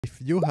If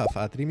you have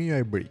a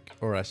TrimUI brick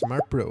or a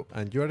Smart Pro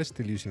and you are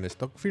still using the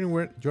stock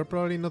firmware, you are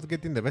probably not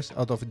getting the best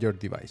out of your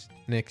device.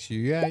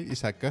 NextUI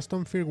is a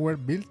custom firmware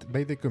built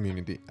by the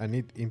community and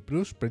it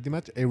improves pretty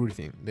much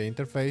everything, the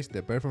interface,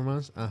 the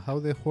performance and how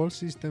the whole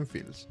system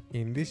feels.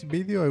 In this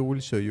video I will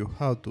show you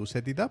how to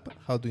set it up,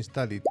 how to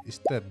install it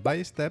step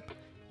by step,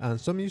 and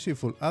some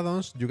useful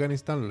add-ons you can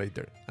install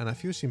later, and a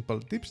few simple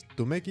tips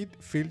to make it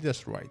feel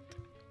just right.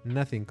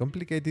 Nothing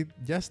complicated,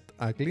 just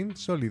a clean,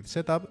 solid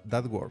setup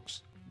that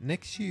works.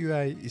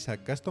 NextUI is a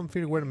custom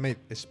firmware made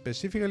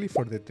specifically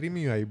for the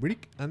TrimUI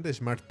brick and the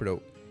Smart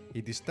Pro.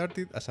 It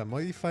started as a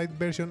modified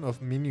version of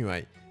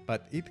MinUI,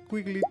 but it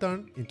quickly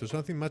turned into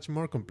something much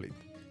more complete.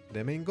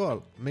 The main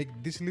goal: make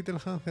these little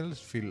handhelds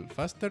feel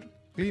faster,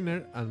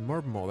 cleaner and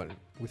more modern,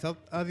 without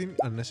adding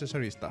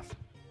unnecessary stuff.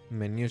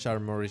 Menus are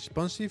more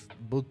responsive,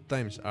 boot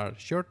times are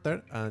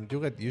shorter, and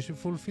you get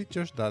useful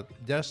features that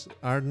just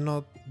are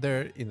not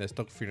there in the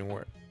stock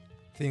firmware.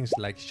 Things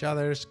like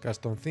shaders,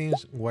 custom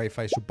themes,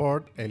 Wi-Fi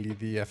support,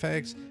 LED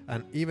effects,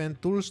 and even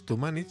tools to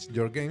manage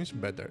your games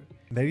better.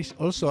 There is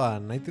also a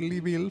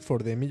nightly build for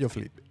the Millo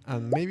Flip,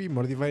 and maybe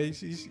more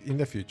devices in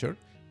the future,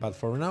 but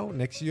for now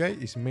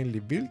NextUI is mainly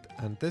built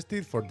and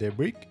tested for the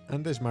Brick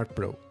and the Smart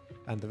Pro.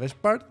 And the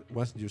best part,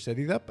 once you set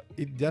it up,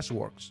 it just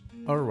works.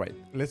 Alright,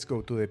 let's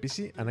go to the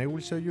PC and I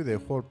will show you the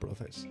whole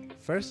process.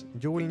 First,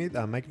 you will need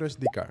a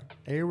microSD card.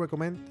 I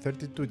recommend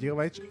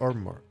 32GB or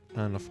more.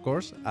 And of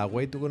course, a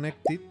way to connect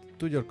it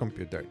to your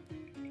computer.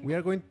 We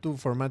are going to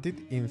format it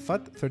in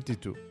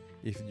FAT32.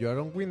 If you are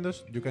on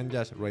Windows, you can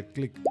just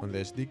right-click on the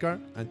SD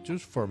card and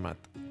choose Format.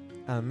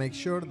 And make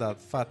sure that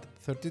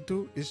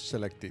FAT32 is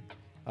selected.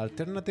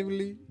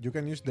 Alternatively, you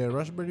can use the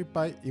Raspberry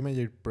Pi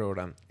imagery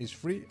program. It's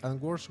free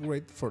and works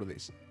great for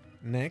this.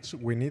 Next,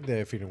 we need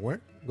the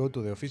firmware. Go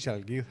to the official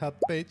GitHub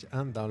page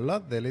and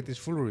download the latest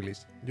full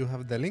release. You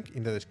have the link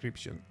in the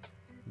description.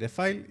 The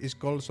file is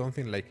called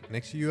something like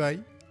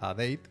NextUI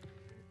add-ons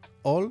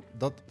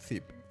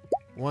all.zip.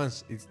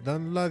 Once it's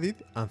downloaded,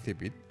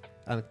 unzip it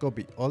and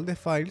copy all the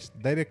files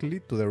directly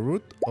to the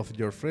root of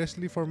your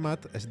freshly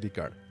formatted SD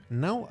card.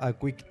 Now a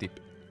quick tip.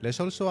 Let's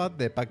also add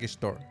the Pak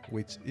Store,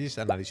 which is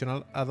an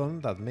additional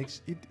add-on that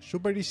makes it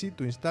super easy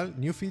to install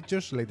new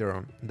features later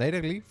on.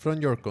 Directly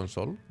from your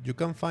console, you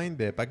can find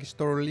the Pak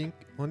Store link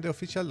on the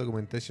official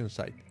documentation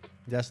site.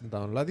 Just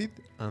download it,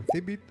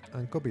 unzip it,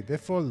 and copy the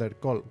folder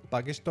called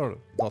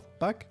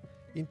pakstore.pak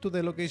into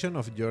the location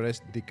of your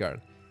SD card,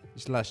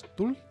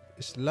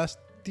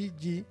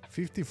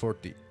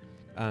 /tool/tg5040.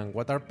 And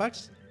what are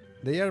packs?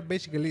 They are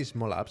basically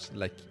small apps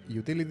like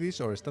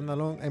utilities or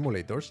standalone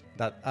emulators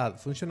that add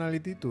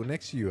functionality to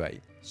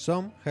NextUI.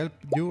 Some help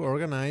you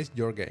organize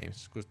your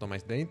games,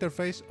 customize the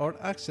interface or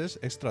access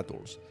extra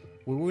tools.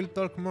 We will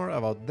talk more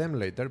about them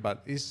later,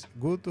 but it's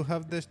good to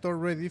have the store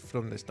ready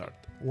from the start.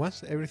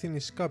 Once everything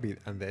is copied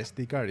and the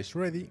SD card is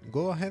ready,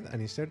 go ahead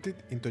and insert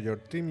it into your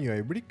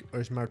TrimUI brick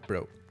or Smart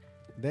Pro.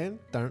 Then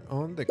turn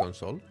on the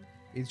console.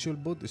 It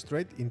should boot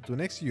straight into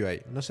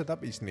NextUI, no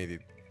setup is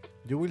needed.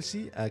 You will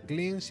see a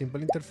clean,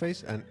 simple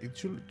interface and it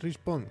should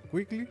respond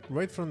quickly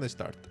right from the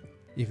start.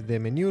 If the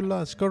menu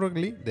loads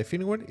correctly, the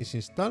firmware is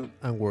installed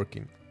and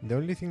working. The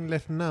only thing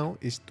left now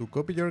is to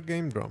copy your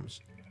game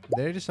ROMs.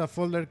 There is a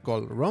folder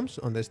called ROMs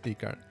on the SD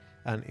card,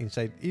 and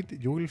inside it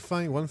you will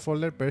find one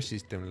folder per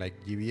system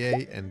like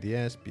GBA,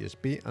 NDS,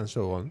 PSP and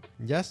so on.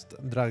 Just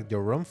drag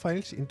your ROM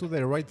files into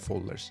the right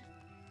folders.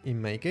 In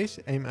my case,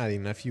 I'm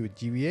adding a few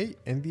GBA,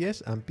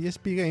 NDS and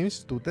PSP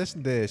games to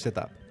test the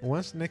setup.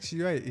 Once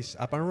NextUI is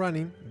up and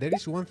running, there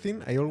is one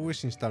thing I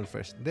always install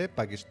first, the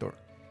Pak Store.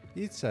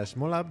 It's a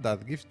small app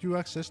that gives you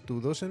access to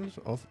dozens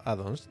of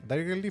add-ons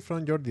directly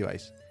from your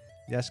device.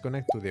 Just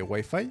connect to the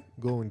Wi-Fi,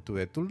 go into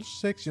the Tools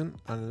section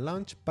and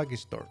launch Pak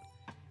Store.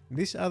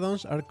 These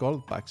add-ons are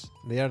called packs.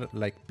 They are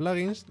like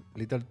plugins,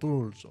 little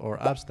tools or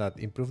apps that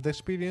improve the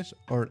experience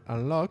or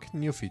unlock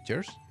new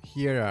features.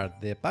 Here are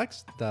the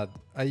packs that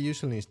I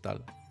usually install.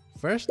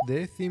 First,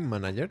 the Theme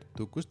Manager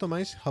to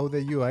customize how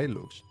the UI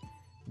looks.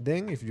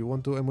 Then, if you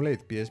want to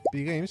emulate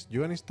PSP games,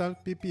 you can install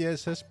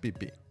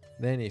PPSSPP.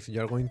 Then, if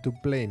you are going to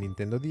play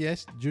Nintendo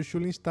DS, you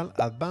should install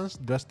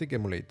Advanced Drastic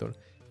Emulator,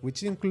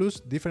 which includes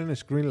different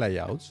screen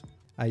layouts.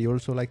 I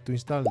also like to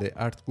install the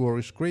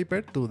Artwork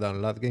Scraper to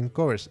download game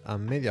covers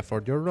and media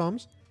for your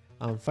ROMs,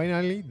 and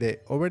finally the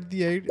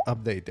Over-the-Air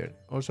Updater,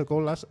 also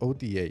called as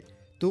OTA,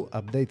 to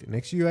update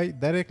NextUI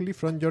directly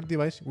from your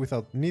device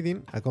without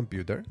needing a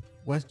computer.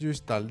 Once you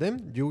install them,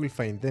 you will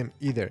find them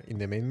either in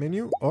the main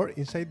menu or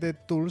inside the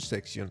Tools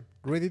section,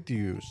 ready to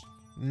use.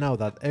 Now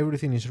that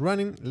everything is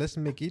running, let's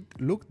make it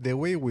look the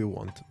way we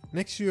want.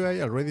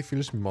 NextUI already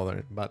feels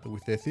modern, but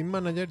with the Theme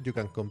Manager you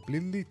can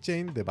completely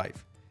change the vibe.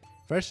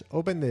 First,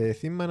 open the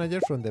Theme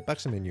Manager from the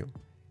Packs menu.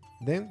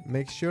 Then,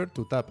 make sure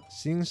to tap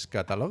Syncs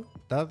Catalog.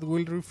 That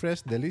will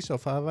refresh the list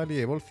of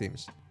available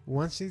themes.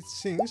 Once it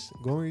syncs,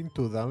 go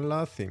into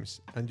Download Themes,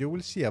 and you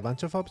will see a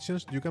bunch of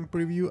options you can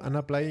preview and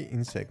apply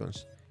in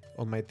seconds.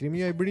 On my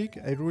TrimUI brick,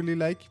 I really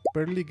like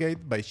Pearly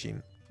Gate by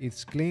Shin.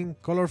 It's clean,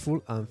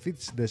 colorful, and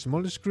fits the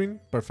small screen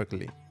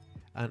perfectly.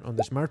 And on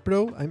the Smart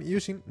Pro, I'm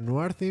using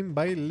Noir theme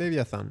by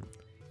Leviathan.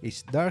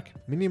 It's dark,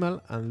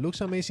 minimal, and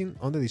looks amazing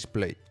on the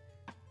display.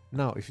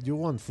 Now, if you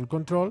want full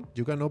control,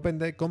 you can open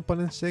the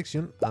components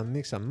section and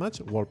mix and match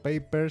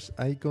wallpapers,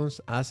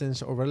 icons,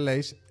 accents,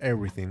 overlays,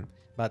 everything.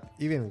 But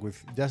even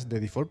with just the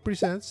default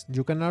presets,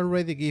 you can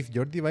already give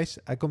your device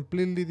a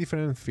completely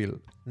different feel.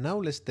 Now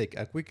let's take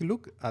a quick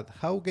look at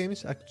how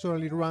games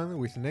actually run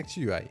with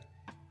NextUI.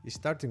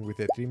 Starting with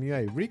the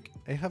TrimUI rig,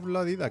 I have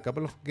loaded a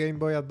couple of Game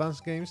Boy Advance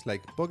games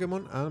like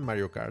Pokemon and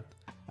Mario Kart,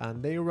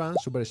 and they run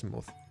super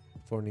smooth.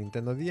 For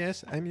Nintendo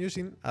DS, I'm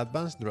using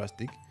Advanced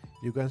Drastic.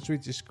 You can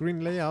switch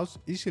screen layouts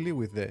easily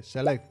with the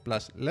select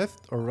plus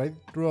left or right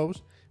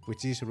rows,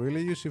 which is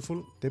really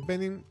useful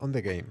depending on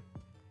the game.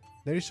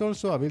 There is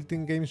also a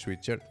built-in game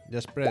switcher.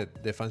 Just press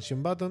the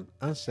function button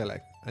and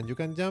select, and you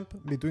can jump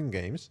between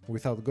games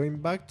without going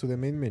back to the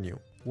main menu.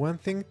 One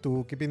thing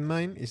to keep in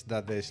mind is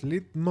that the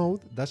sleep mode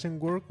doesn't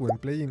work when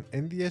playing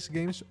NDS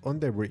games on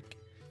the brick.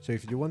 So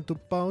if you want to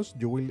pause,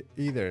 you will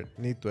either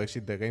need to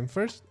exit the game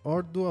first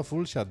or do a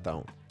full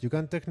shutdown. You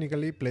can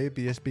technically play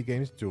PSP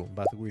games too,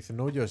 but with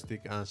no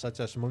joystick and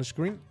such a small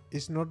screen,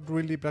 it's not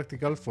really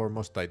practical for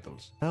most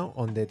titles. Now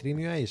on the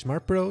TrimUI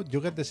Smart Pro, you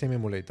get the same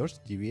emulators,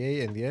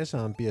 GBA, NDS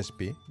and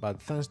PSP,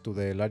 but thanks to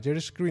the larger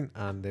screen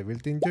and the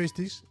built-in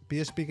joysticks,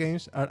 PSP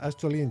games are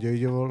actually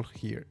enjoyable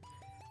here.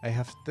 I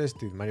have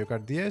tested Mario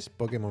Kart DS,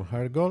 Pokemon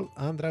Heart Gold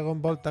and Dragon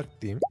Ball Tag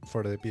Team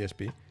for the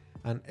PSP,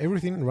 and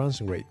everything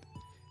runs great.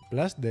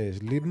 Plus, the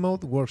sleep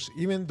mode works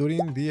even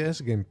during DS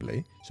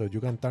gameplay, so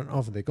you can turn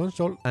off the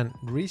console and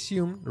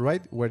resume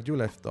right where you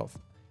left off.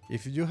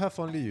 If you have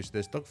only used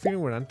the stock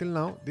firmware until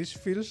now, this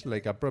feels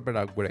like a proper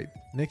upgrade.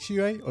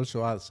 NextUI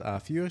also adds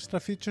a few extra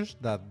features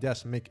that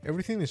just make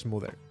everything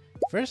smoother.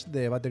 First,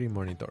 the battery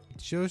monitor.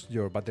 It shows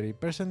your battery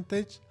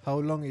percentage, how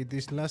long it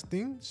is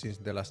lasting since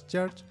the last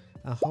charge,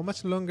 and how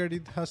much longer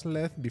it has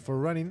left before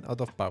running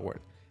out of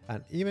power,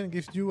 and even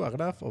gives you a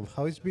graph of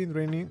how it's been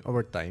draining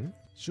over time.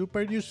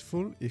 Super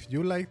useful if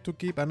you like to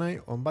keep an eye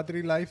on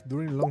battery life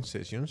during long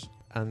sessions.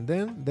 And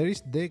then there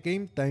is the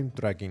game time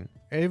tracking.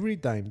 Every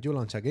time you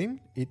launch a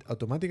game, it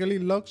automatically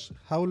logs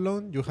how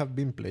long you have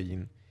been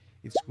playing.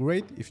 It's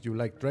great if you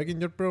like tracking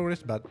your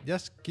progress, but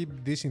just keep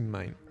this in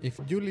mind. If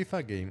you leave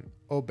a game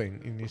open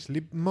in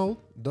sleep mode,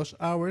 those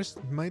hours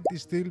might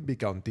still be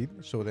counted,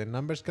 so the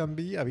numbers can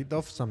be a bit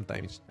off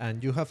sometimes.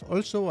 And you have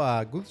also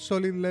a good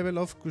solid level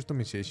of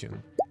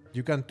customization.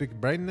 You can tweak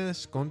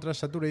brightness, contrast,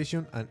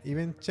 saturation, and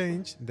even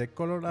change the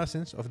color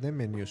accents of the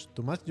menus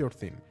to match your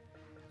theme.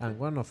 And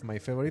one of my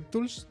favorite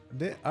tools,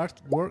 the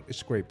artwork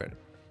scraper.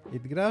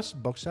 It grabs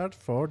box art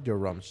for your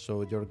ROMs,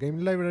 so your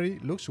game library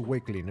looks way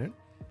cleaner.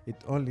 It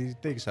only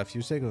takes a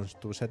few seconds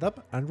to set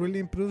up and really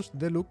improves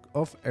the look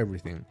of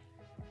everything.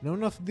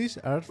 None of these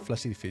are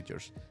flashy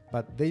features,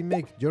 but they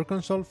make your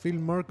console feel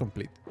more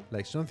complete,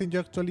 like something you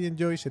actually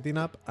enjoy setting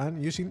up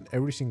and using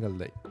every single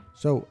day.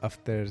 So,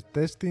 after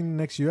testing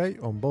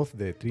NextUI on both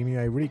the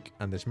TrimUI rig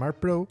and the Smart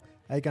Pro,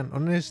 I can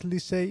honestly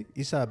say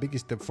it's a big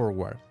step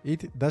forward.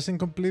 It doesn't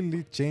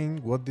completely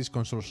change what these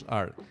consoles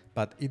are,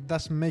 but it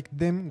does make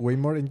them way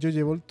more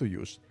enjoyable to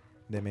use.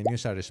 The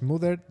menus are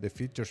smoother, the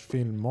features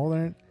feel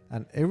modern,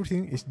 and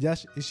everything is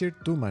just easier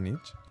to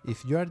manage.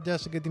 If you are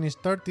just getting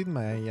started,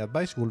 my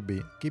advice would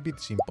be keep it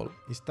simple.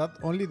 Install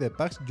only the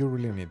packs you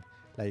really need,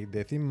 like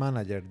the theme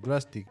manager,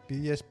 drastic,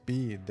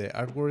 PSP, the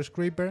artwork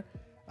scraper,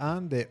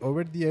 and the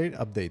over-the-air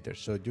updater,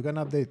 so you can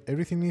update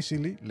everything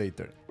easily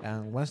later.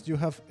 And once you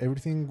have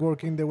everything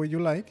working the way you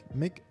like,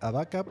 make a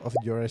backup of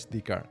your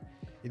SD card.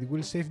 It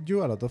will save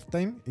you a lot of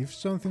time if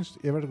something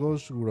ever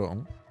goes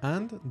wrong.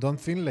 And don't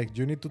feel like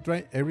you need to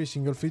try every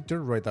single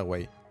feature right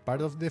away.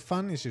 Part of the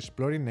fun is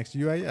exploring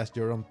NextUI at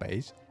your own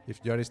pace.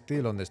 If you are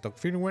still on the stock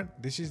firmware,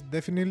 this is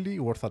definitely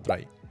worth a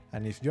try.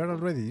 And if you are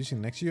already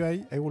using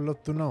NextUI, I would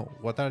love to know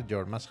what are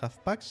your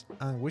must-have packs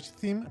and which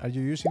theme are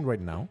you using right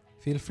now.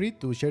 Feel free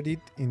to share it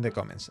in the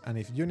comments. And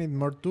if you need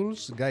more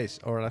tools, guides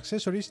or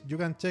accessories, you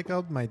can check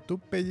out my 2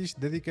 pages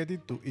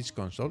dedicated to each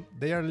console.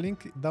 They are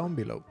linked down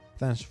below.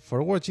 Thanks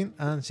for watching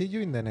and see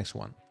you in the next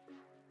one.